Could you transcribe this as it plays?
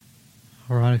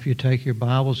All right, if you take your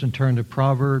Bibles and turn to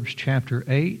Proverbs chapter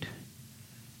 8.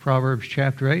 Proverbs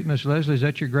chapter 8. Miss Leslie, is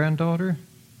that your granddaughter?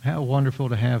 How wonderful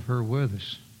to have her with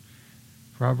us.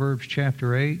 Proverbs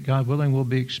chapter 8. God willing, we'll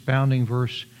be expounding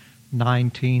verse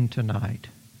 19 tonight.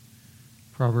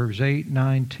 Proverbs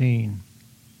 8:19.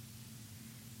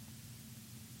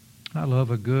 I love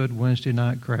a good Wednesday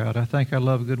night crowd. I think I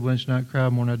love a good Wednesday night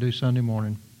crowd more than I do Sunday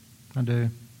morning. I do.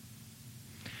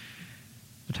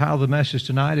 The title of the message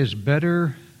tonight is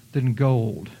Better Than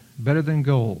Gold. Better than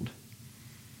gold.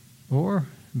 Or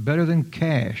better than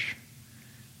cash.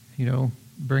 You know,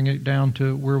 bring it down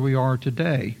to where we are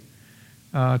today.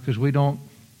 Because we don't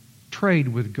trade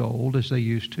with gold as they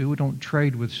used to. We don't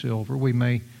trade with silver. We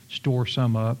may store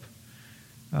some up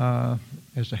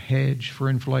as a hedge for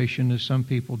inflation, as some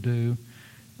people do.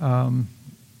 But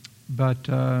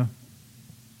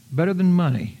better than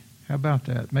money. How about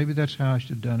that? Maybe that's how I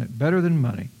should have done it. Better than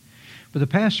money. For the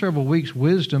past several weeks,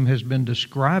 wisdom has been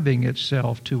describing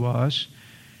itself to us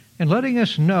and letting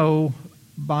us know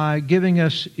by giving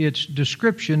us its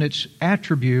description, its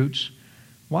attributes,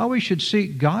 why we should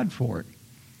seek God for it.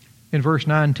 In verse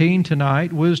 19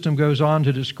 tonight, wisdom goes on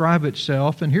to describe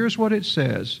itself, and here's what it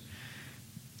says.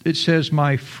 It says,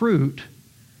 "My fruit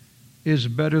is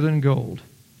better than gold."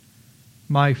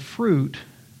 My fruit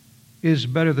is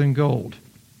better than gold.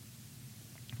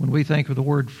 When we think of the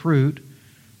word fruit,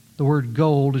 the word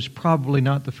gold is probably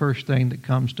not the first thing that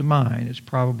comes to mind. It's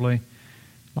probably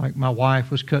like my wife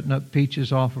was cutting up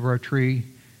peaches off of our tree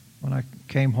when I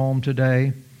came home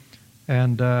today.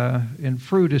 And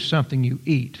fruit is something you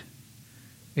eat.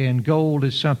 And gold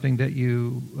is something that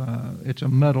it's a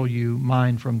metal you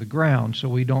mine from the ground. So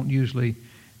we don't usually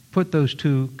put those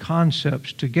two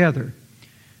concepts together.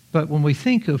 But when we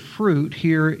think of fruit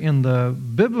here in the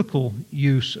biblical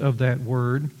use of that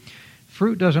word,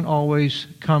 fruit doesn't always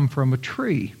come from a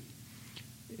tree.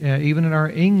 Even in our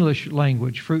English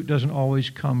language, fruit doesn't always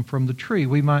come from the tree.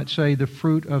 We might say the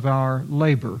fruit of our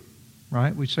labor,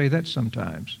 right? We say that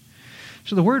sometimes.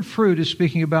 So the word fruit is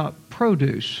speaking about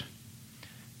produce.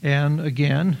 And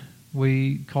again,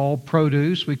 we call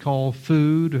produce, we call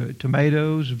food,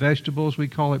 tomatoes, vegetables, we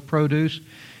call it produce.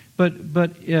 But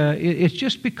it's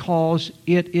just because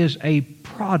it is a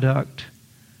product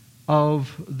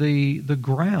of the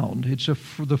ground. It's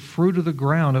the fruit of the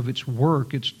ground, of its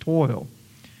work, its toil.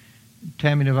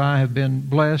 Tammy and I have been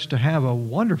blessed to have a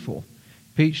wonderful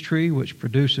peach tree which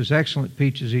produces excellent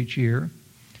peaches each year.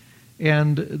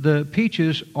 And the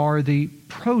peaches are the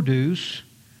produce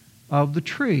of the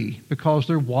tree because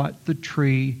they're what the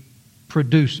tree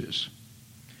produces.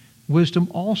 Wisdom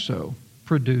also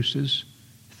produces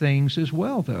things as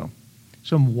well, though.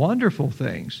 Some wonderful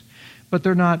things. But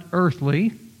they're not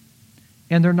earthly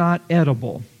and they're not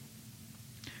edible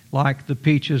like the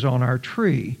peaches on our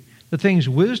tree. The things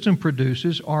wisdom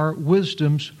produces are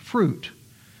wisdom's fruit.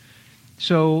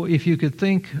 So if you could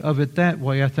think of it that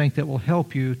way, I think that will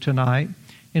help you tonight.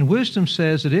 And wisdom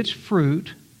says that its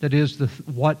fruit, that is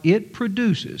what it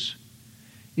produces,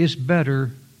 is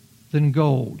better than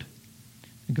gold.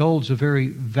 Gold's a very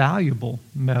valuable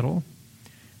metal.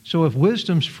 So if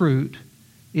wisdom's fruit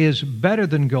is better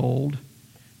than gold,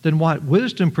 then what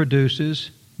wisdom produces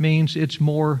means it's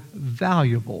more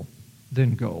valuable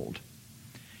than gold.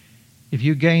 If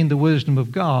you gain the wisdom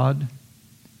of God,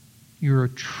 you're a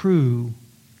true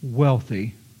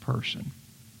wealthy person.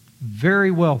 Very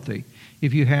wealthy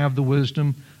if you have the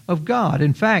wisdom of God.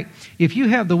 In fact, if you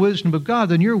have the wisdom of God,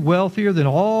 then you're wealthier than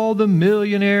all the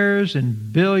millionaires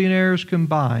and billionaires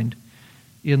combined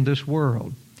in this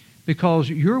world. Because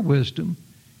your wisdom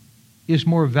is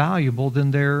more valuable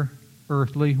than their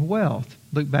earthly wealth.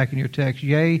 Look back in your text.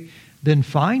 Yea, than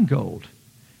fine gold.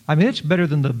 I mean, it's better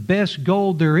than the best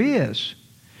gold there is.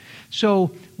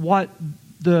 So what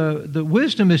the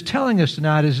wisdom is telling us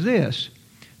tonight is this.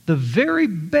 The very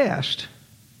best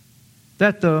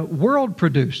that the world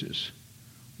produces,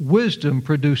 wisdom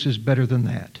produces better than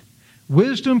that.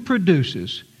 Wisdom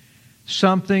produces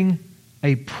something,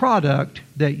 a product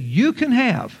that you can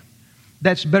have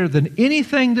that's better than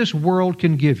anything this world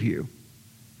can give you.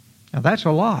 Now, that's a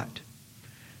lot.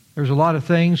 There's a lot of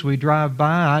things we drive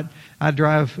by. I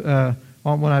drive,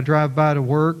 when I drive by to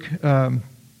work,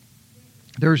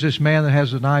 there's this man that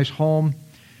has a nice home,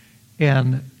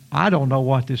 and I don't know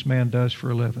what this man does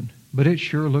for a living, but it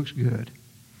sure looks good.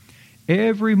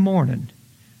 Every morning,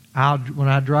 when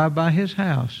I drive by his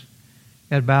house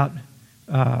at about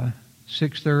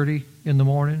 6:30 in the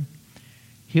morning,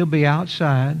 he'll be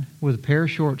outside with a pair of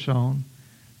shorts on,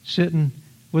 sitting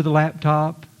with a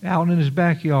laptop out in his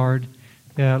backyard,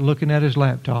 looking at his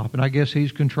laptop. And I guess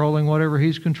he's controlling whatever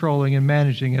he's controlling and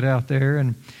managing it out there.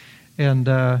 And And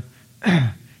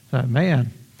thought,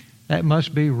 man, that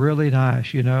must be really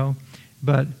nice,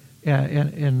 But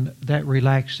and that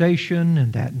relaxation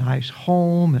and that nice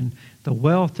home and the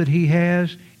wealth that he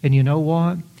has. And you know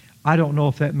what? I don't know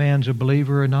if that man's a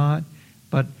believer or not,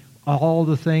 but all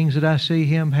the things that I see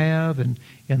him have and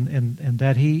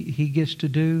that he gets to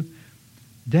do,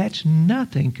 that's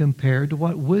nothing compared to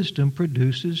what wisdom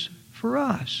produces for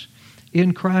us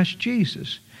in Christ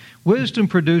Jesus. Wisdom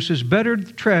produces better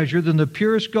treasure than the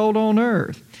purest gold on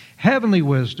earth. Heavenly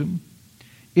wisdom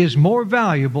is more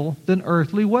valuable than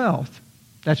earthly wealth.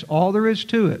 That's all there is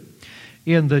to it.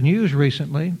 In the news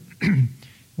recently,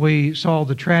 we saw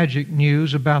the tragic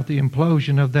news about the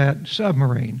implosion of that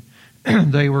submarine.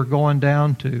 They were going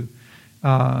down to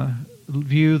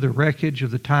view the wreckage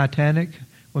of the Titanic.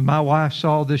 When my wife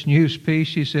saw this news piece,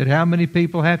 she said, how many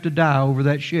people have to die over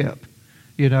that ship?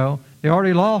 They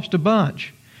already lost a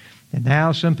bunch. And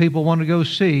now some people want to go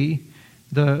see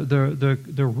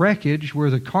the wreckage where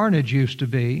the carnage used to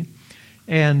be.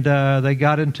 And they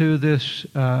got into this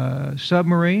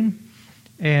submarine,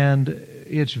 and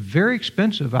it's very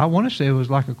expensive. I want to say it was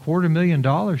like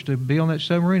 $250,000 to be on that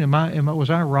submarine. Was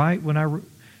I right when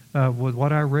with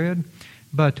what I read?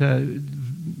 But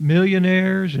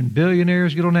millionaires and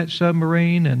billionaires get on that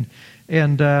submarine,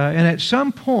 and at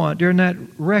some point during that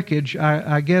wreckage,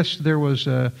 I guess there was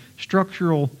a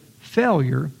structural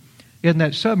failure in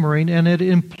that submarine, and it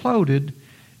imploded,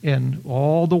 and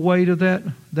all the weight of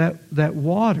that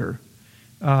water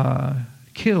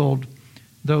killed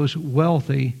those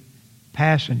wealthy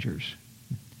passengers,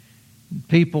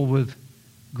 people with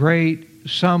great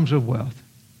sums of wealth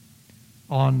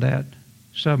on that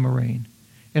submarine.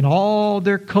 And all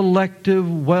their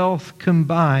collective wealth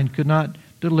combined could not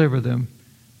deliver them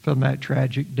from that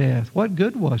tragic death. What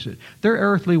good was it? Their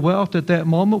earthly wealth at that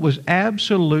moment was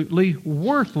absolutely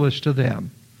worthless to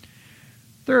them.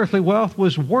 Their earthly wealth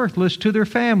was worthless to their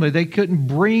family. They couldn't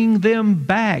bring them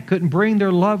back, couldn't bring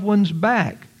their loved ones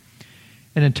back.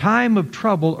 And in time of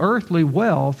trouble, earthly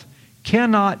wealth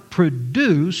cannot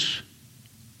produce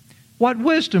what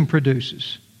wisdom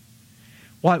produces.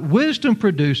 What wisdom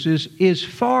produces is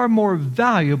far more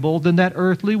valuable than that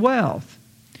earthly wealth.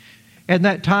 And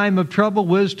that time of trouble,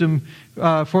 wisdom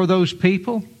for those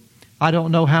people, I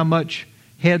don't know how much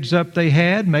heads up they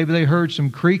had. Maybe they heard some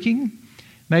creaking.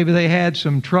 Maybe they had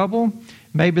some trouble.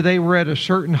 Maybe they were at a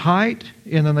certain height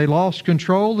and then they lost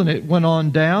control and it went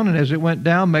on down. And as it went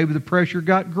down, maybe the pressure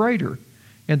got greater.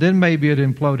 And then maybe it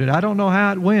imploded. I don't know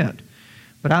how it went.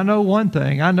 But I know one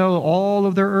thing. I know all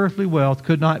of their earthly wealth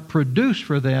could not produce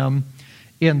for them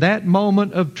in that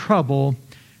moment of trouble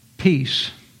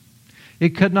peace.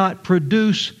 It could not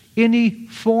produce any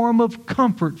form of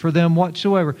comfort for them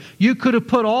whatsoever. You could have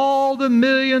put all the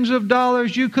millions of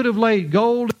dollars, you could have laid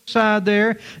gold aside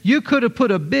there, you could have put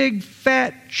a big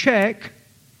fat check,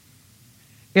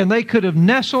 and they could have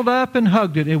nestled up and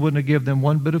hugged it. It wouldn't have given them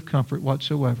one bit of comfort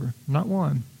whatsoever. Not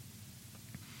one.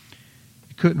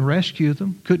 It couldn't rescue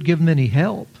them, couldn't give them any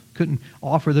help, couldn't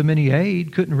offer them any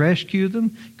aid, couldn't rescue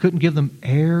them, couldn't give them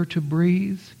air to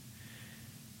breathe.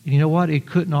 And you know what? It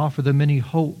couldn't offer them any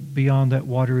hope beyond that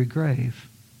watery grave.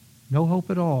 No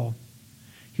hope at all.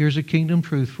 Here's a kingdom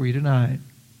truth for you tonight.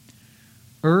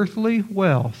 Earthly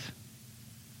wealth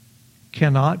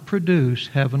cannot produce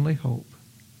heavenly hope.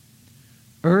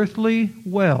 Earthly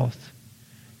wealth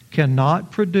cannot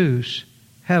produce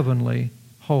heavenly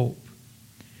hope.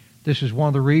 This is one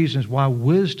of the reasons why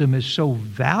wisdom is so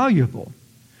valuable,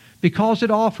 because it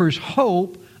offers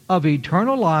hope of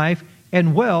eternal life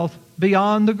and wealth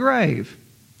beyond the grave.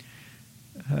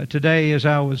 Today, as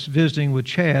I was visiting with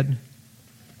Chad,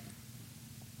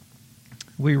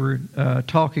 we were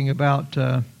talking about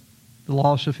the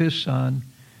loss of his son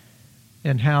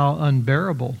and how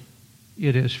unbearable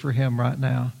it is for him right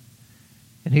now.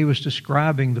 And he was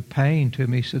describing the pain to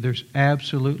me. He said, there's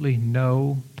absolutely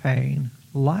no pain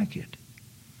like it.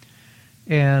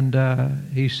 And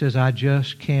he says, I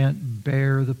just can't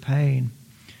bear the pain.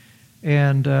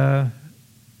 And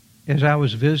as I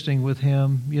was visiting with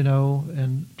him,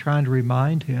 and trying to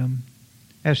remind him,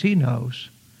 as he knows,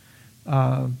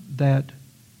 that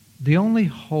the only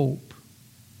hope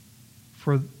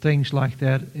for things like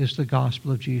that is the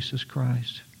gospel of Jesus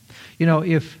Christ.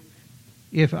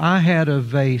 If I had a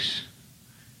vase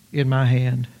in my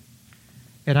hand,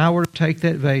 and I were to take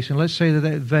that vase, and let's say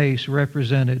that vase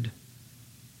represented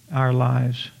our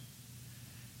lives,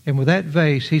 and with that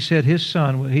vase, he said his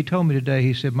son, he told me today,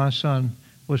 he said, my son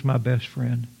was my best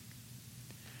friend.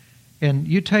 And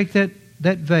you take that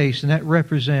vase, and that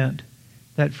represent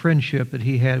that friendship that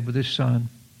he had with his son.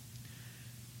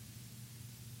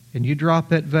 And you drop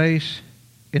that vase,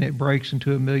 and it breaks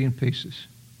into 1,000,000 pieces.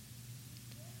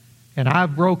 And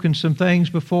I've broken some things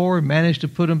before and managed to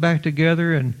put them back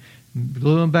together and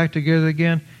glue them back together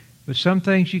again. But some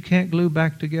things you can't glue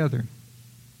back together.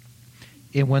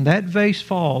 And when that vase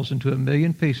falls into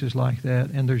 1,000,000 pieces like that,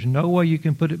 and there's no way you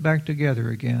can put it back together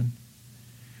again,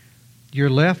 you're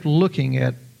left looking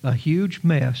at a huge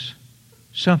mess,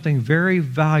 something very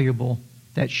valuable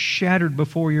that's shattered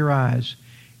before your eyes,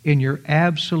 and you're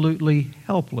absolutely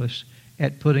helpless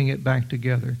at putting it back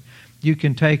together. You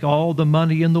can take all the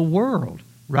money in the world,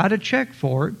 write a check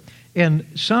for it, and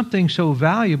something so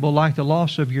valuable like the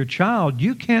loss of your child,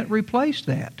 you can't replace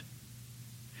that.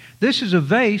 This is a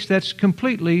vase that's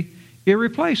completely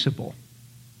irreplaceable.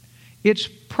 It's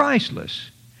priceless.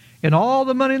 And all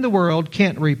the money in the world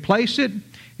can't replace it.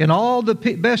 And all the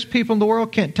best people in the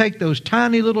world can't take those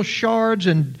tiny little shards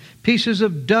and pieces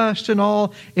of dust and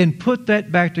all and put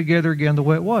that back together again the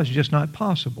way it was. It's just not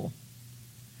possible.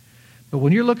 But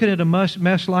when you're looking at a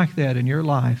mess like that in your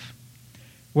life,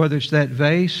 whether it's that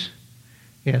vase,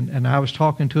 and I was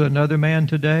talking to another man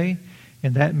today,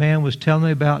 and that man was telling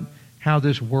me about how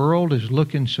this world is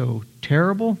looking so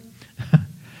terrible,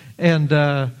 and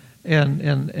how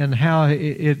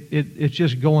it's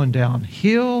just going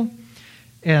downhill,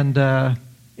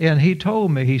 and he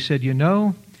told me, he said,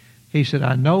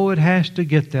 I know it has to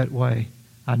get that way.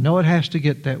 I know it has to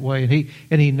get that way,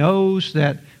 and he knows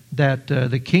that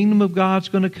the kingdom of God's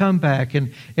going to come back,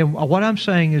 and what I'm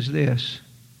saying is this: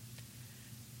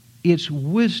 it's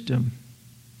wisdom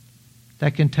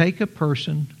that can take a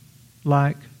person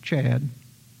like Chad,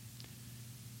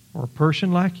 or a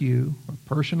person like you, or a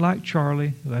person like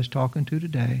Charlie, who I was talking to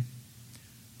today,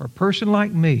 or a person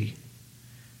like me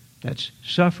that's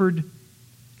suffered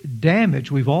damage.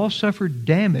 We've all suffered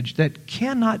damage that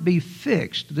cannot be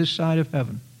fixed this side of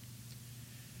heaven.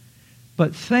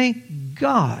 But thank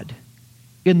God,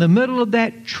 in the middle of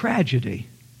that tragedy,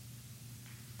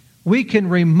 we can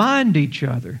remind each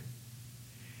other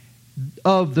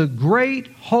of the great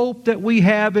hope that we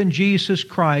have in Jesus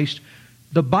Christ.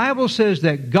 The Bible says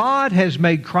that God has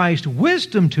made Christ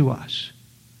wisdom to us.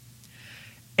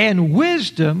 And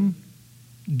wisdom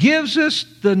gives us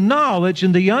the knowledge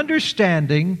and the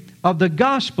understanding of the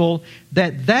gospel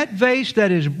that vase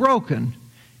that is broken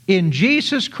in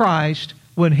Jesus Christ,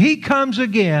 when He comes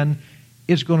again,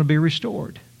 is going to be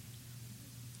restored.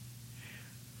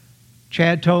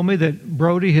 Chad told me that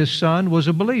Brody, his son, was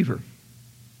a believer.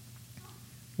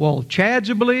 Well, Chad's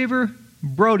a believer,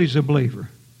 Brody's a believer.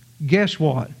 Guess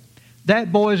what?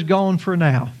 That boy's gone for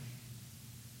now.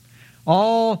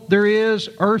 All there is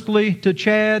earthly to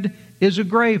Chad is a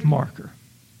grave marker.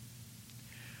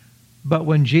 But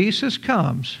when Jesus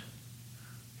comes,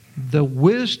 the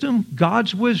wisdom,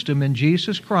 God's wisdom in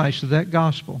Jesus Christ of that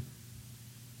gospel,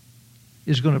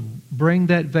 is going to bring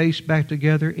that vase back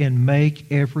together and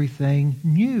make everything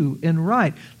new and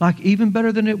right, like even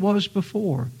better than it was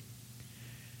before.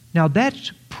 Now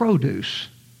that's produce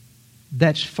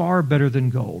that's far better than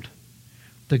gold.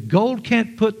 The gold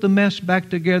can't put the mess back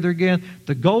together again.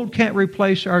 The gold can't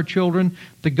replace our children.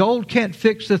 The gold can't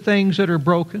fix the things that are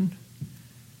broken.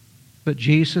 But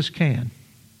Jesus can.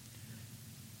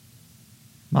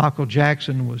 Michael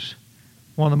Jackson was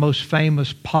one of the most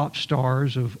famous pop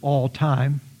stars of all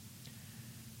time.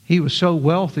 He was so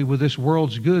wealthy with this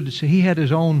world's goods, he had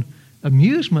his own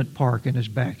amusement park in his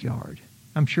backyard.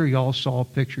 I'm sure you all saw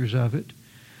pictures of it.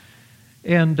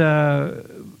 And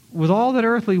with all that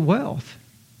earthly wealth,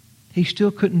 he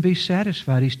still couldn't be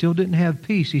satisfied. He still didn't have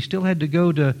peace. He still had to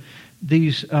go to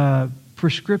these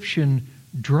prescription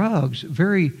drugs,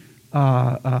 very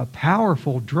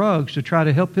powerful drugs, to try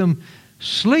to help him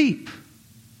sleep,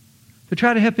 to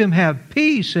try to help him have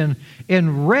peace and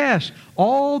rest.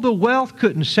 All the wealth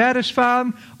couldn't satisfy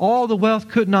him. All the wealth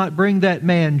could not bring that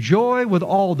man joy. With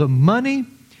all the money,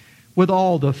 with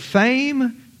all the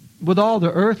fame, with all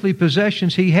the earthly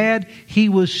possessions he had, he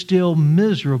was still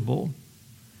miserable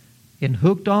and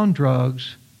hooked on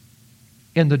drugs.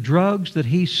 And the drugs that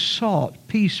he sought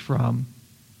peace from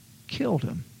killed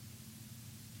him.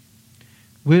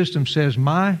 Wisdom says,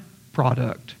 my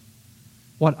product,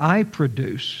 what I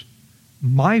produce,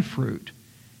 my fruit,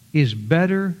 is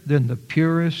better than the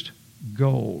purest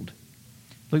gold.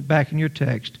 Look back in your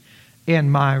text.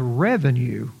 And my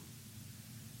revenue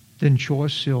than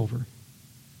choice silver.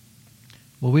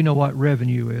 Well, we know what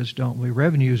revenue is, don't we?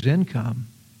 Revenue is income.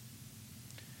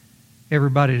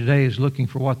 Everybody today is looking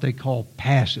for what they call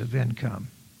passive income.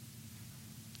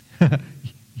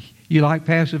 You like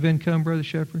passive income, Brother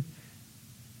Shepherd?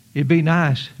 It'd be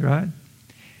nice, right?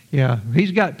 Yeah,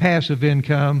 he's got passive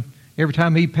income. Every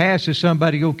time he passes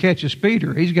somebody go catch a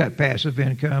speeder, he's got passive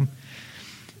income.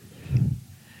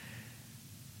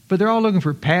 But they're all looking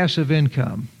for passive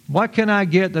income. What can I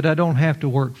get that I don't have to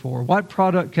work for? What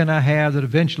product can I have that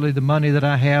eventually the money that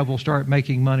I have will start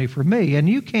making money for me? And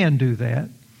you can do that.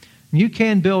 You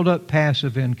can build up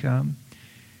passive income.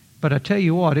 But I tell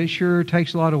you what, it sure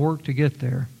takes a lot of work to get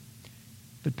there.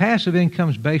 But passive income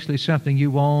is basically something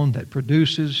you own that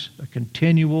produces a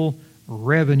continual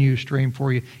revenue stream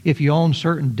for you. If you own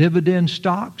certain dividend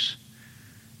stocks,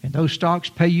 and those stocks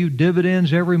pay you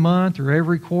dividends every month or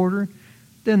every quarter,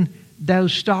 then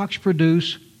those stocks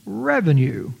produce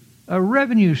revenue, a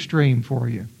revenue stream for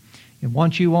you. And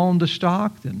once you own the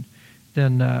stock,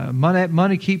 then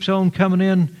money keeps on coming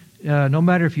in, no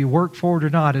matter if you work for it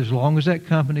or not, as long as that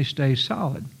company stays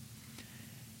solid.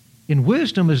 And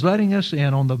wisdom is letting us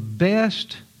in on the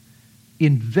best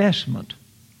investment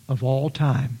of all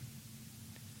time.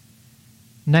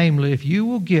 Namely, if you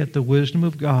will get the wisdom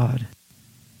of God,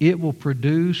 it will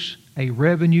produce a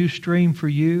revenue stream for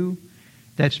you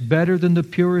that's better than the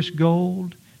purest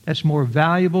gold, that's more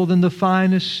valuable than the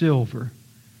finest silver.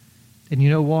 And you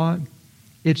know what?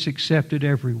 It's accepted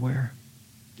everywhere.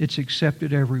 It's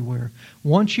accepted everywhere.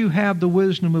 Once you have the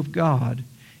wisdom of God,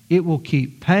 it will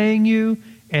keep paying you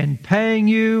and paying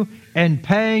you and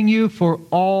paying you for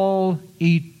all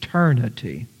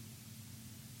eternity.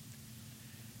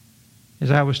 As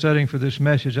I was studying for this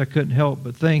message, I couldn't help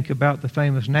but think about the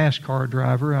famous NASCAR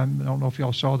driver. I don't know if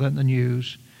y'all saw that in the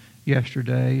news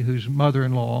yesterday, whose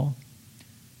mother-in-law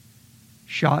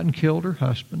shot and killed her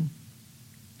husband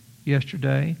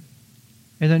yesterday,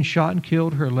 and then shot and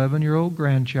killed her 11-year-old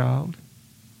grandchild,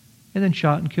 and then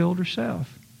shot and killed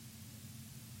herself.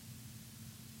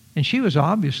 And she was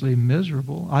obviously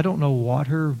miserable. I don't know what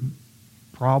her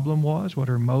problem was, what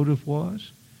her motive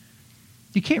was.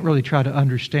 You can't really try to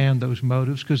understand those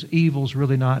motives because evil's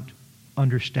really not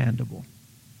understandable.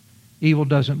 Evil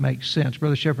doesn't make sense.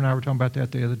 Brother Shepherd and I were talking about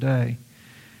that the other day.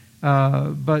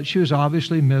 But she was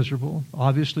obviously miserable,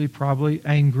 obviously probably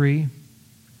angry,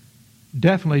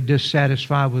 definitely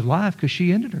dissatisfied with life because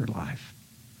she ended her life,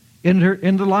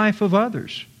 ended the life of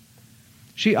others.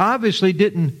 She obviously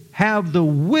didn't have the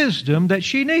wisdom that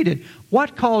she needed.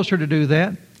 What caused her to do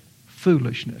that?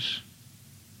 Foolishness.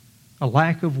 A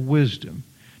lack of wisdom.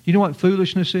 You know what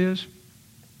foolishness is?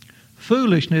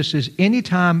 Foolishness is any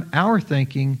time our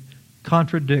thinking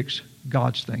contradicts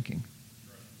God's thinking.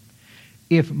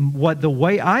 If the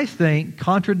way I think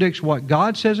contradicts what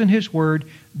God says in His Word,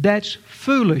 that's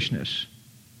foolishness.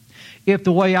 If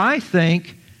the way I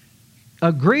think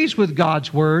agrees with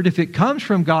God's Word, if it comes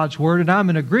from God's Word and I'm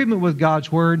in agreement with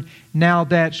God's Word, now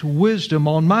that's wisdom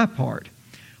on my part.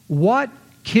 What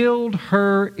killed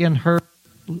her in her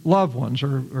loved ones,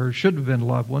 or should have been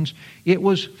loved ones? It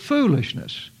was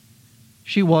foolishness.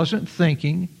 She wasn't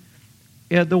thinking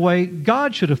the way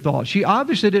God should have thought. She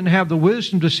obviously didn't have the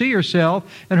wisdom to see herself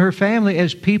and her family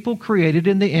as people created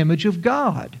in the image of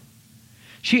God.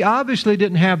 She obviously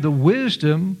didn't have the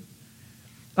wisdom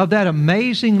of that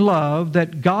amazing love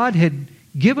that God had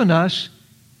given us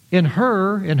in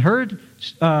her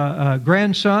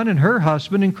grandson and her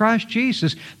husband in Christ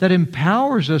Jesus, that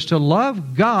empowers us to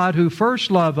love God who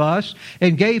first loved us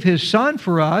and gave His Son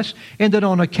for us, and that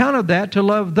on account of that to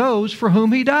love those for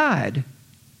whom He died.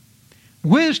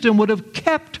 Wisdom would have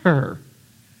kept her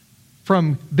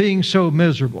from being so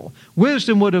miserable.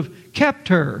 Wisdom would have kept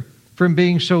her from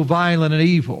being so violent and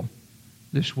evil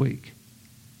this week.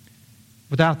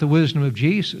 Without the wisdom of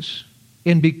Jesus,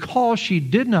 and because she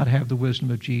did not have the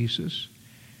wisdom of Jesus,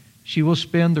 she will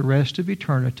spend the rest of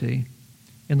eternity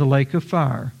in the lake of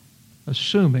fire,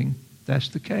 assuming that's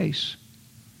the case.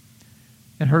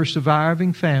 And her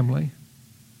surviving family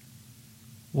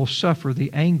will suffer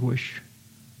the anguish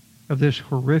of this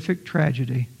horrific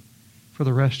tragedy for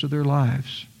the rest of their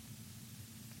lives.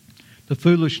 The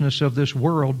foolishness of this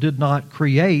world did not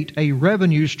create a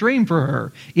revenue stream for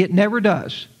her. It never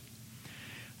does.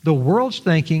 The world's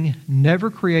thinking never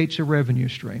creates a revenue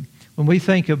stream. When we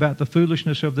think about the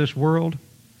foolishness of this world,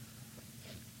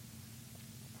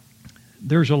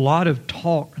 there's a lot of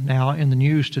talk now in the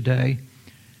news today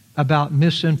about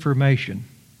misinformation.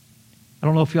 I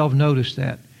don't know if y'all have noticed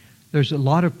that. There's a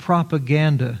lot of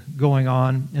propaganda going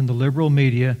on in the liberal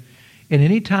media, and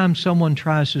anytime someone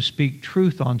tries to speak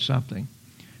truth on something,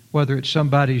 whether it's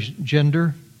somebody's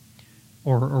gender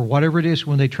or whatever it is,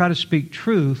 when they try to speak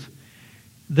truth,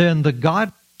 then the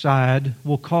God side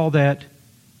will call that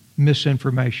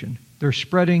misinformation. They're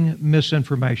spreading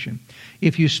misinformation.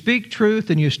 If you speak truth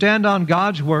and you stand on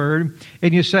God's Word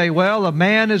and you say, well, a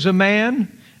man is a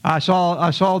man. I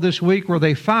saw this week where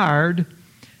they fired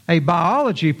a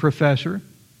biology professor.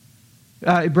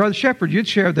 Brother Shepherd, you'd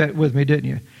shared that with me, didn't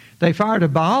you? They fired a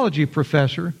biology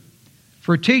professor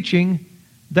for teaching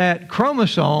that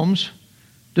chromosomes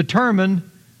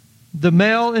determine the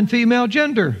male and female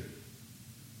gender.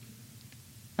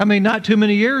 I mean, not too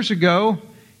many years ago,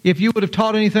 if you would have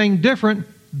taught anything different,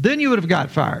 then you would have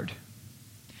got fired.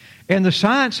 And the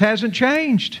science hasn't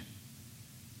changed.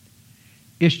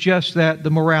 It's just that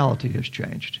the morality has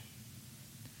changed.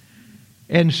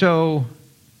 And so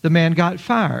the man got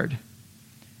fired.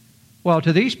 Well,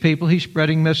 to these people, he's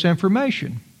spreading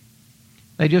misinformation.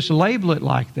 They just label it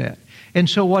like that. And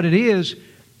so what it is,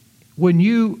 when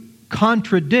you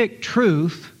contradict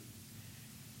truth,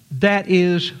 that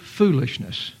is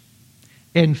foolishness.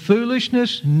 And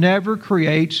foolishness never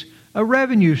creates a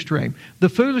revenue stream. The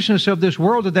foolishness of this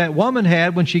world that woman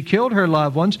had when she killed her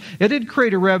loved ones, it didn't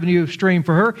create a revenue stream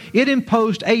for her. It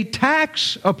imposed a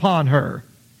tax upon her.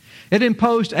 It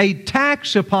imposed a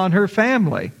tax upon her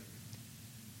family.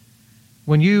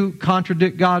 When you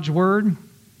contradict God's Word,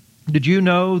 did you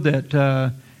know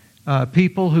that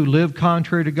people who live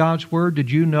contrary to God's Word, did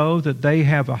you know that they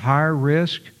have a higher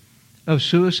risk of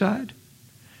suicide?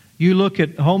 You look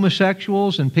at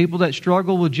homosexuals and people that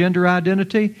struggle with gender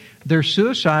identity, their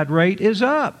suicide rate is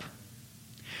up.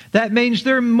 That means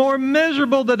they're more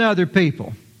miserable than other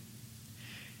people.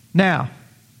 Now,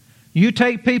 you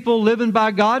take people living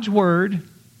by God's Word,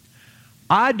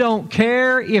 I don't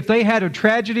care if they had a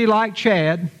tragedy like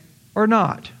Chad or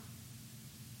not.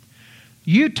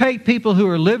 You take people who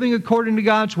are living according to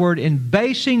God's Word and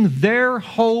basing their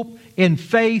hope and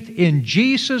faith in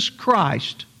Jesus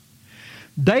Christ.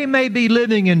 They may be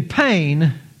living in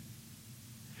pain,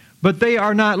 but they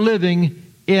are not living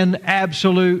in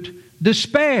absolute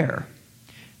despair.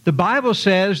 The Bible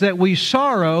says that we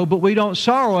sorrow, but we don't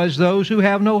sorrow as those who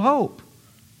have no hope.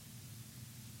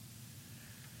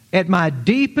 At my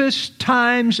deepest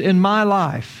times in my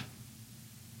life,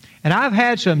 and I've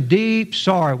had some deep,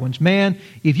 sorry ones. Man,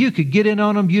 if you could get in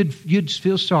on them, you'd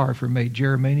feel sorry for me,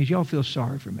 Jeremy. Y'all feel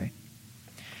sorry for me.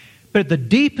 But at the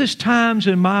deepest times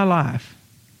in my life,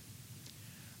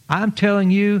 I'm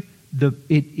telling you,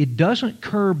 it doesn't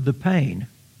curb the pain.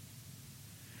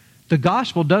 The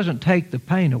gospel doesn't take the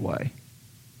pain away.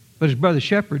 But as Brother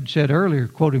Shepherd said earlier,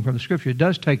 quoting from the Scripture, it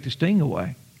does take the sting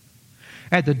away.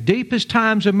 At the deepest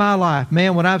times of my life,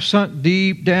 man, when I've sunk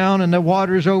deep down and the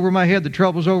water's over my head, the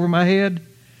trouble's over my head,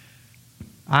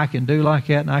 I can do like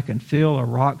that and I can feel a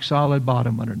rock-solid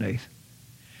bottom underneath.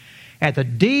 At the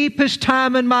deepest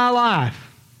time in my life,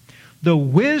 the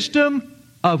wisdom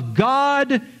of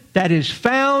God that is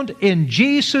found in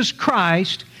Jesus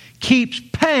Christ keeps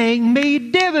paying me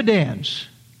dividends.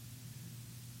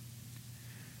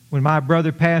 When my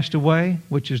brother passed away,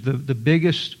 which is the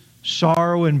biggest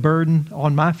sorrow and burden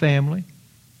on my family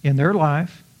in their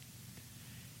life,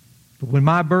 but when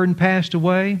my burden passed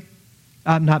away,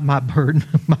 not my burden,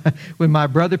 when my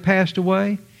brother passed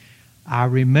away, I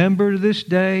remember to this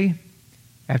day,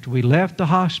 after we left the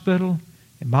hospital,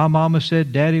 and my mama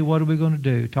said, "Daddy, what are we going to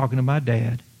do?" Talking to my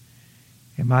dad.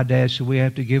 And my dad said, "We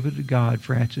have to give it to God,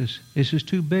 Francis. This is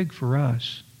too big for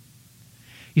us."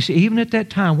 You see, even at that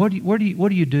time, what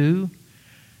do you do?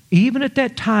 Even at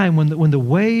that time when the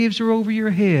waves are over your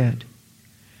head,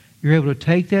 you're able to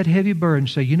take that heavy burden and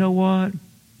say, "You know what?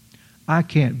 I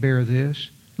can't bear this.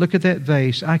 Look at that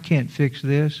vase. I can't fix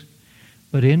this.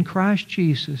 But in Christ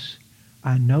Jesus,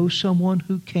 I know someone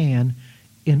who can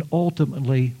and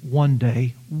ultimately one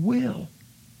day will.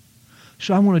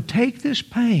 So I'm going to take this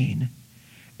pain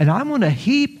and I'm going to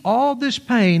heap all this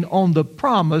pain on the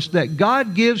promise that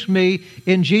God gives me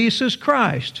in Jesus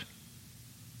Christ."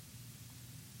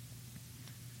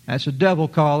 That's the devil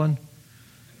calling.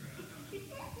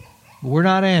 But we're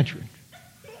not answering.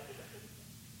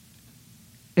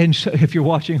 And so if you're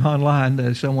watching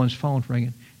online, someone's phone's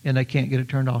ringing and they can't get it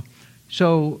turned off.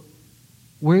 So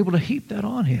we're able to heap that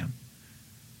on Him.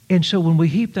 And so when we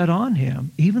heap that on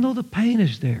Him, even though the pain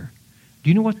is there, do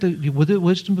you know what the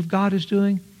wisdom of God is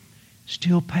doing?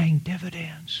 Still paying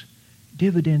dividends.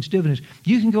 Dividends.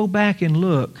 You can go back and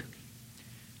look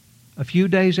a few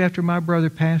days after my brother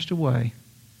passed away.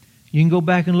 You can go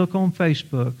back and look on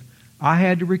Facebook. I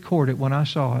had to record it when I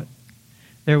saw it.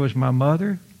 There was my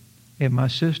mother and my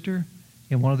sister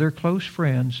and one of their close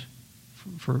friends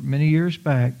for many years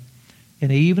back. And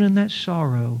even in that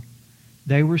sorrow,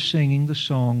 they were singing the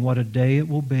song, "What a Day It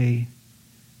Will Be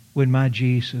When My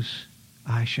Jesus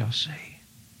I Shall See."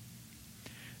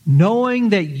 Knowing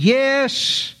that,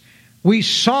 yes, we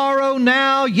sorrow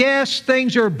now, yes,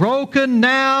 things are broken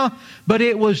now, but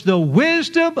it was the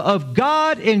wisdom of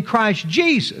God in Christ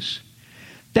Jesus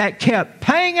that kept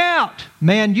paying out.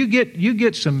 Man, you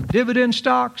get some dividend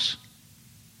stocks.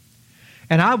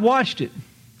 And I've watched it.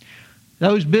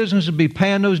 those businesses would be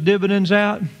paying those dividends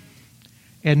out,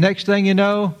 and next thing you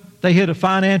know, they hit a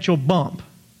financial bump.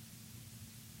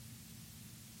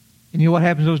 And you know what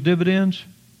happens to those dividends?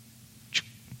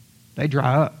 They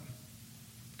dry up.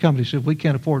 The company said, we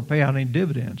can't afford to pay out any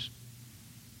dividends.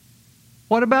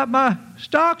 What about my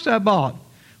stocks I bought?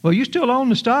 Well, you still own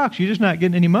the stocks. You're just not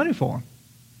getting any money for them.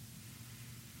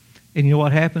 And you know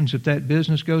what happens if that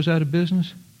business goes out of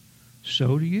business?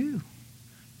 So do you.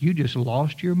 You just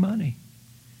lost your money.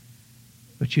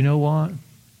 But you know what?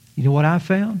 You know what I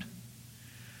found?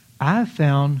 I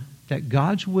found that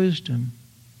God's wisdom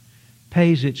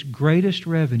pays its greatest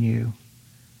revenue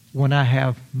when I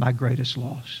have my greatest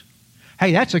loss.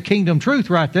 Hey, that's a kingdom truth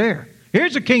right there.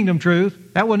 Here's a kingdom truth.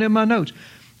 That wasn't in my notes.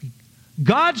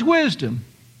 God's wisdom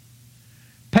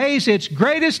pays its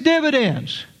greatest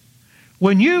dividends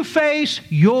when you face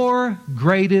your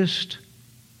greatest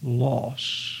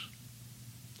loss.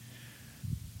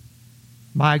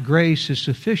 My grace is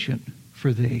sufficient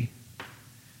for thee.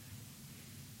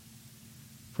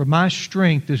 For my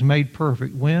strength is made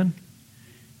perfect. When?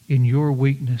 In your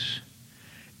weakness.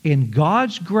 And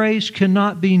God's grace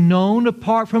cannot be known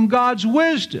apart from God's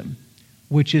wisdom,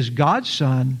 which is God's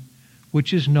Son,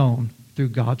 which is known through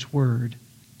God's Word,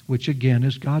 which again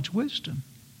is God's wisdom.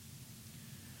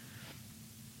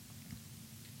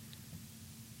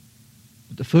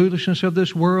 The foolishness of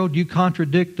this world, you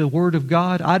contradict the Word of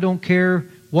God. I don't care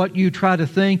what you try to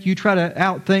think. You try to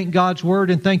outthink God's Word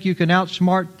and think you can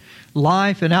outsmart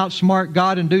life and outsmart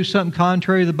God and do something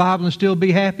contrary to the Bible and still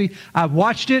be happy. I've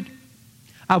watched it.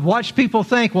 I've watched people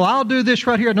think, well, I'll do this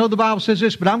right here. I know the Bible says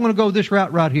this, but I'm going to go this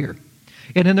route right here.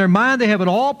 And in their mind, they have it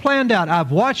all planned out.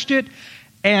 I've watched it,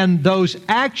 and those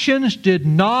actions did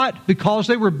not, because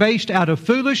they were based out of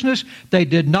foolishness, they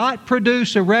did not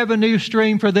produce a revenue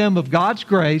stream for them of God's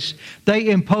grace. They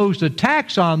imposed a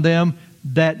tax on them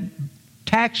that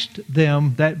taxed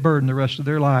them that burden the rest of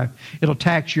their life. It'll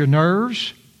tax your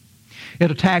nerves.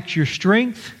 It'll tax your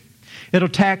strength. It'll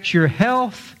tax your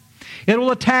health. It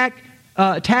will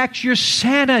tax your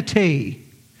sanity.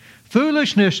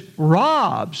 Foolishness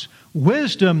robs.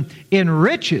 Wisdom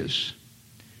enriches.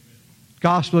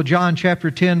 Gospel of John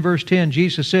chapter 10 verse 10,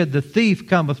 Jesus said, the thief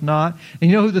cometh not. And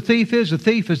you know who the thief is? The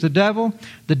thief is the devil.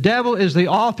 The devil is the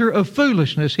author of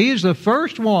foolishness. He is the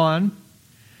first one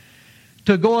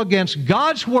to go against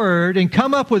God's Word and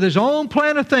come up with his own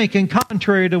plan of thinking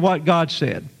contrary to what God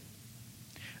said.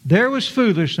 There was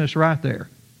foolishness right there.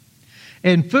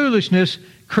 And foolishness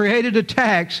created a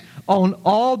tax on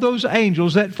all those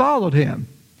angels that followed him.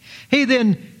 He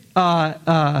then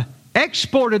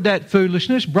exported that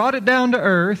foolishness, brought it down to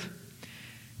earth,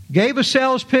 gave a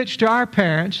sales pitch to our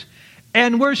parents,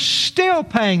 and we're still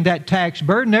paying that tax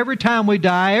burden every time we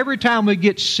die, every time we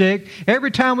get sick, every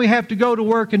time we have to go to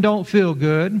work and don't feel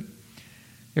good,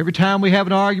 every time we have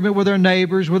an argument with our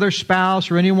neighbors, with our spouse,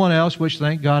 or anyone else, which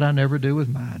thank God I never do with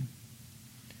mine.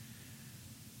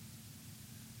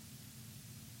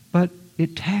 But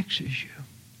it taxes you.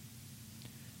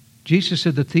 Jesus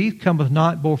said, the thief cometh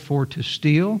not but for to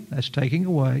steal, that's taking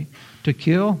away, to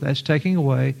kill, that's taking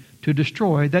away, to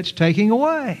destroy, that's taking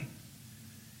away.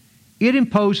 It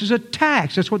imposes a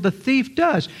tax. That's what the thief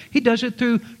does. He does it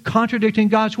through contradicting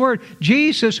God's Word.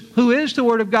 Jesus, who is the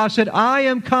Word of God, said, I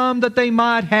am come that they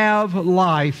might have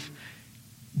life.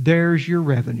 There's your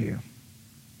revenue.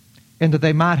 And that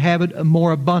they might have it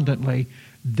more abundantly.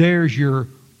 There's your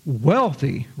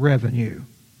wealthy revenue.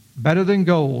 Better than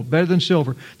gold, better than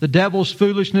silver. The devil's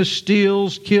foolishness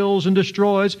steals, kills, and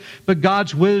destroys, but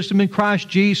God's wisdom in Christ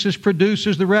Jesus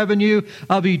produces the revenue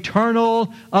of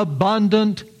eternal,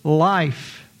 abundant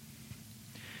life.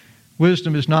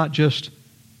 Wisdom is not just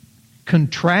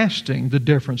contrasting the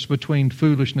difference between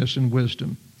foolishness and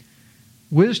wisdom.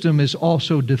 Wisdom is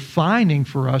also defining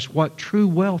for us what true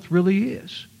wealth really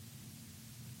is.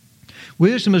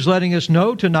 Wisdom is letting us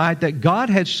know tonight that God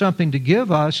has something to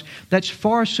give us that's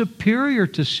far superior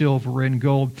to silver and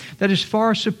gold, that is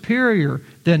far superior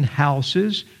than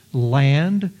houses,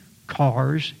 land,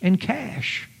 cars, and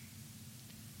cash.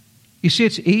 You see,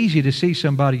 it's easy to see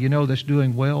somebody you know that's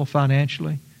doing well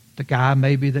financially. The guy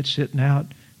maybe that's sitting out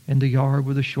in the yard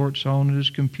with a shorts on at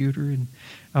his computer, and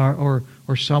or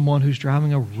someone who's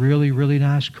driving a really, really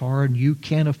nice car and you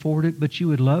can't afford it, but you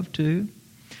would love to.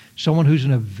 Someone who's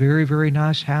in a very, very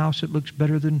nice house that looks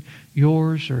better than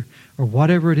yours, or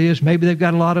whatever it is. Maybe they've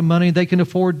got a lot of money. They can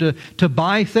afford to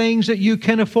buy things that you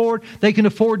can afford. They can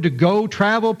afford to go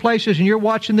travel places, and you're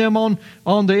watching them on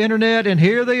the internet, and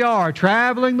here they are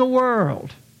traveling the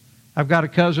world. I've got a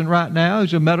cousin right now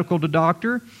who's a medical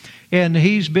doctor, and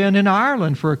he's been in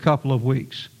Ireland for a couple of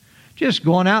weeks, just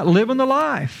going out living the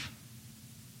life.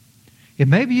 And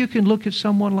maybe you can look at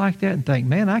someone like that and think,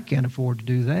 man, I can't afford to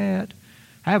do that.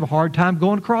 I have a hard time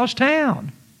going across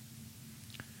town.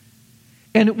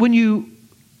 And when you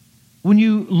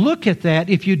look at that,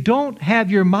 if you don't have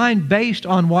your mind based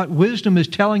on what wisdom is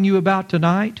telling you about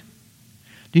tonight,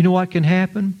 do you know what can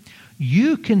happen?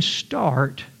 You can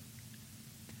start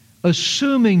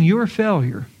assuming your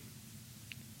failure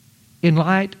in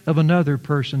light of another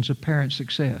person's apparent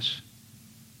success.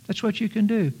 That's what you can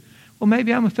do. Well,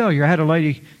 maybe I'm a failure. I had a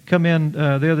lady come in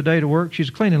the other day to work. She's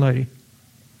a cleaning lady.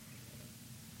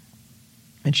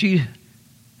 And she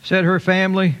said her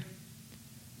family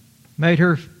made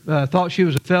her thought she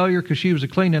was a failure because she was a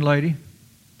cleaning lady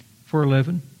for a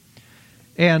living.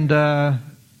 And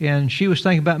she was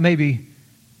thinking about maybe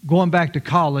going back to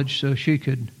college so she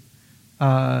could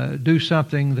do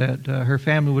something that her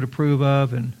family would approve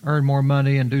of and earn more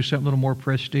money and do something a little more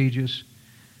prestigious.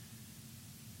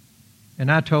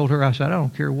 And I told her, I said, I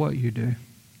don't care what you do.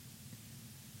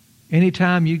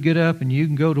 Anytime you get up and you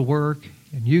can go to work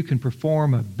and you can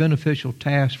perform a beneficial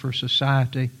task for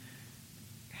society,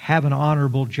 have an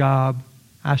honorable job,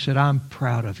 I said, I'm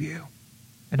proud of you.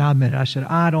 And I meant it. I said,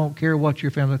 I don't care what your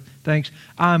family thinks.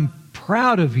 I'm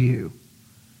proud of you.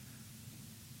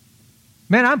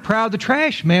 Man, I'm proud of the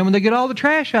trash man when they get all the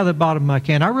trash out of the bottom of my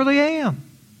can. I really am.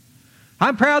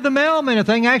 I'm proud of the mailman if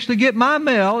they can actually get my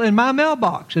mail in my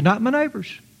mailbox and not my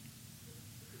neighbor's.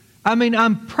 I mean,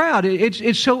 I'm proud.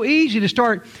 It's so easy to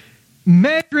start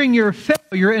measuring your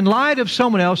failure in light of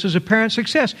someone else's apparent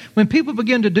success. When people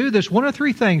begin to do this, one of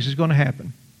three things is going to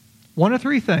happen. One of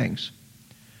three things.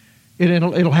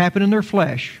 It'll happen in their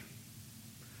flesh.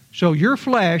 So your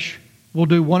flesh will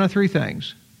do one of three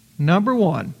things. Number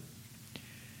one,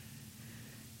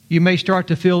 you may start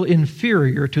to feel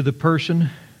inferior to the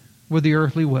person with the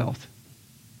earthly wealth.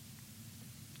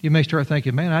 You may start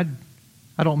thinking, man,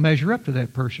 I don't measure up to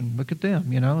that person. Look at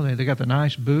them, you know. They got the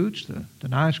nice boots, the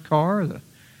nice car, the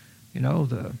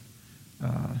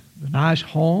nice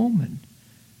home, and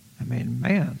I mean,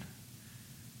 man,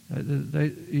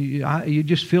 you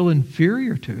just feel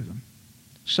inferior to them.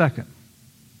 Second,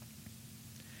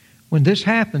 when this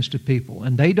happens to people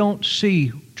and they don't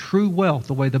see true wealth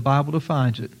the way the Bible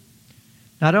defines it,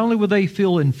 not only will they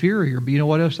feel inferior, but you know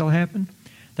what else will happen?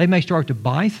 They may start to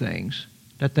buy things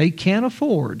that they can't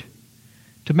afford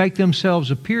to make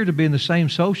themselves appear to be in the same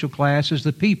social class as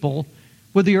the people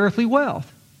with the earthly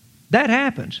wealth. That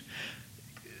happens.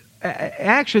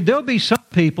 Actually, there'll be some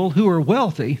people who are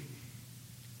wealthy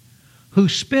who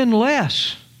spend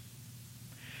less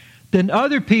than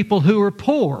other people who are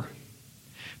poor,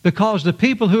 because the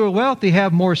people who are wealthy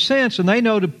have more sense and they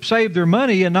know to save their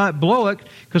money and not blow it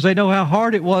because they know how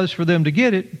hard it was for them to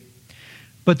get it.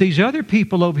 But these other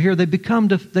people over here, they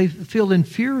feel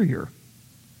inferior.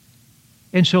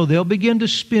 And so they'll begin to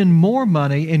spend more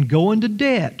money and go into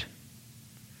debt,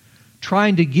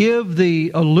 trying to give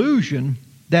the illusion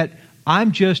that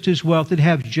I'm just as wealthy and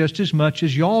have just as much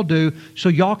as y'all do, so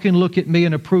y'all can look at me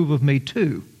and approve of me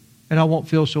too, and I won't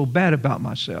feel so bad about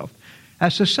myself.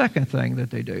 That's the second thing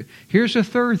that they do. Here's the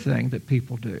third thing that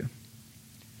people do.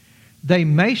 They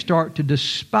may start to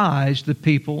despise the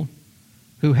people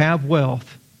who have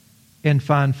wealth and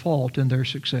find fault in their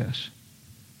success.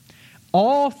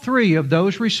 All three of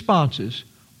those responses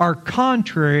are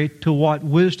contrary to what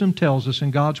wisdom tells us in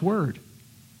God's Word.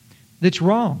 It's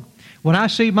wrong. When I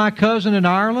see my cousin in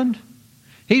Ireland,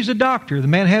 he's a doctor. The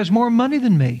man has more money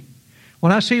than me.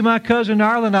 When I see my cousin in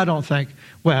Ireland, I don't think,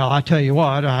 well, I tell you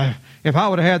what, if I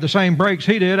would have had the same breaks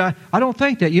he did, I don't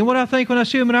think that. You know what I think when I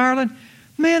see him in Ireland?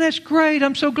 Man, that's great.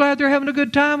 I'm so glad they're having a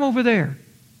good time over there.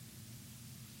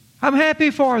 I'm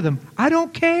happy for them. I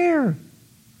don't care.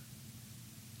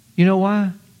 You know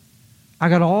why? I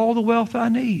got all the wealth I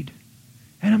need,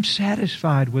 and I'm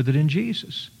satisfied with it in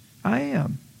Jesus. I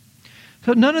am.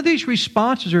 So none of these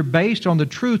responses are based on the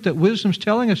truth that wisdom's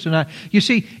telling us tonight. You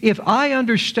see, if I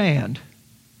understand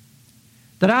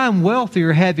that I'm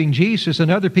wealthier having Jesus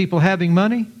than other people having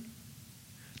money,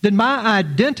 then my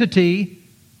identity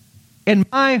and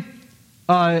my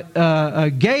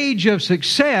gauge of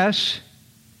success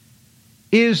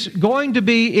is going to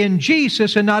be in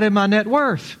Jesus and not in my net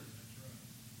worth.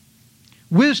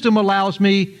 Wisdom allows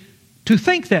me to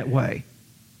think that way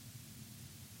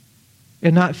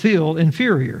and not feel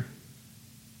inferior.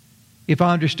 If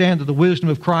I understand that the wisdom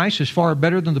of Christ is far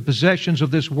better than the possessions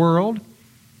of this world,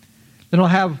 then I'll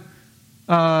have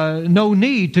no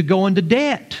need to go into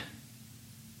debt,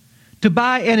 to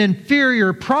buy an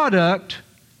inferior product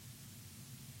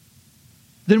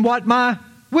than what my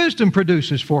wisdom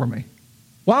produces for me.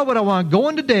 Why would I want to go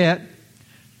into debt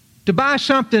to buy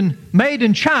something made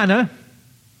in China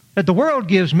that the world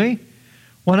gives me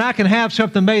when I can have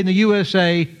something made in the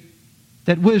USA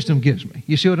that wisdom gives me?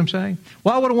 You see what I'm saying?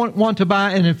 Why would I want to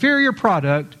buy an inferior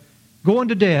product, go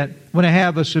into debt, when I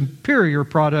have a superior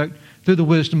product through the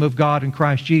wisdom of God in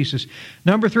Christ Jesus?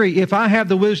 Number 3, if I have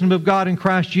the wisdom of God in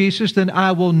Christ Jesus, then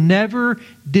I will never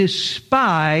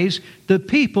despise the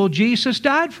people Jesus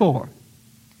died for.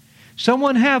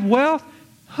 Someone have wealth?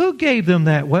 Who gave them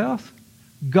that wealth?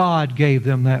 God gave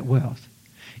them that wealth.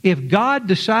 If God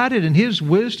decided in His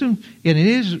wisdom, in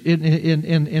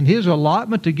His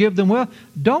allotment to give them wealth,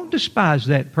 don't despise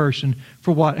that person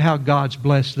for how God's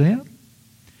blessed them.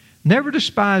 Never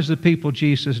despise the people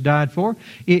Jesus died for.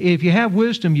 If you have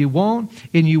wisdom, you won't,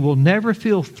 and you will never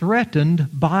feel threatened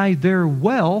by their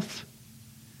wealth,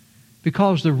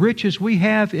 because the riches we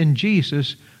have in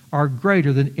Jesus are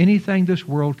greater than anything this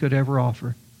world could ever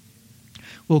offer.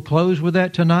 We'll close with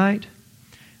that tonight,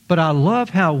 but I love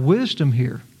how wisdom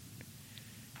here,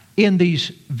 in these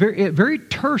very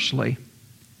tersely,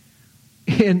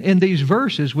 in these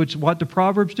verses, which what the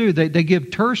Proverbs do, they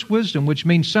give terse wisdom, which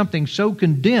means something so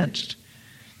condensed.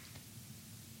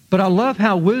 But I love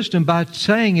how wisdom, by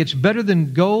saying it's better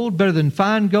than gold, better than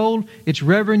fine gold, its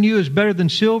revenue is better than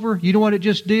silver. You know what it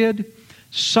just did?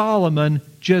 Solomon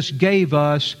just gave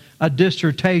us a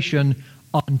dissertation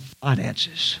on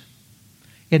finances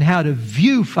and how to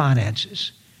view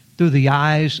finances through the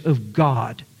eyes of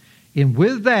God. And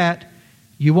with that,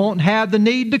 you won't have the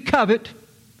need to covet.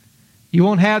 You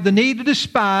won't have the need to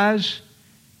despise.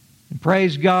 And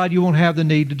praise God, you won't have the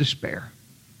need to despair.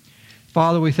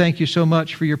 Father, we thank you so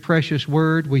much for your precious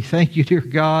word. We thank you, dear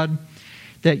God,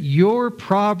 that your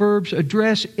Proverbs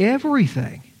address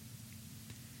everything.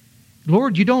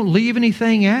 Lord, you don't leave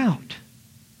anything out.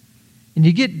 And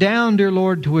you get down, dear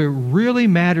Lord, to where it really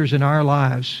matters in our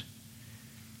lives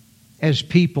as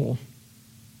people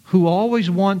who always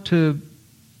want to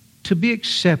be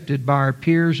accepted by our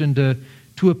peers and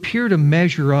to appear to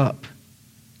measure up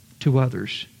to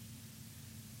others.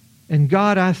 And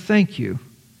God, I thank you.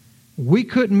 We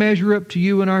couldn't measure up to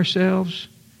you and ourselves,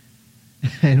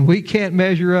 and we can't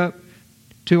measure up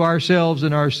to ourselves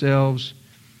and ourselves.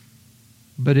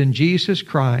 But in Jesus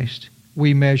Christ,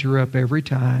 we measure up every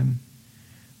time,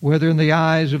 whether in the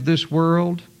eyes of this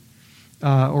world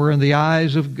or in the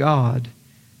eyes of God.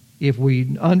 If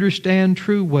we understand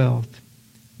true wealth,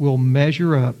 we'll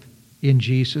measure up in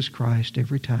Jesus Christ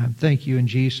every time. Thank you in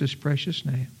Jesus' precious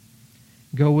name.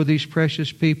 Go with these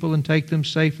precious people and take them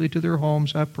safely to their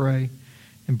homes, I pray,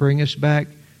 and bring us back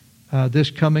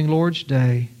this coming Lord's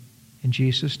Day. In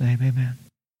Jesus' name, amen.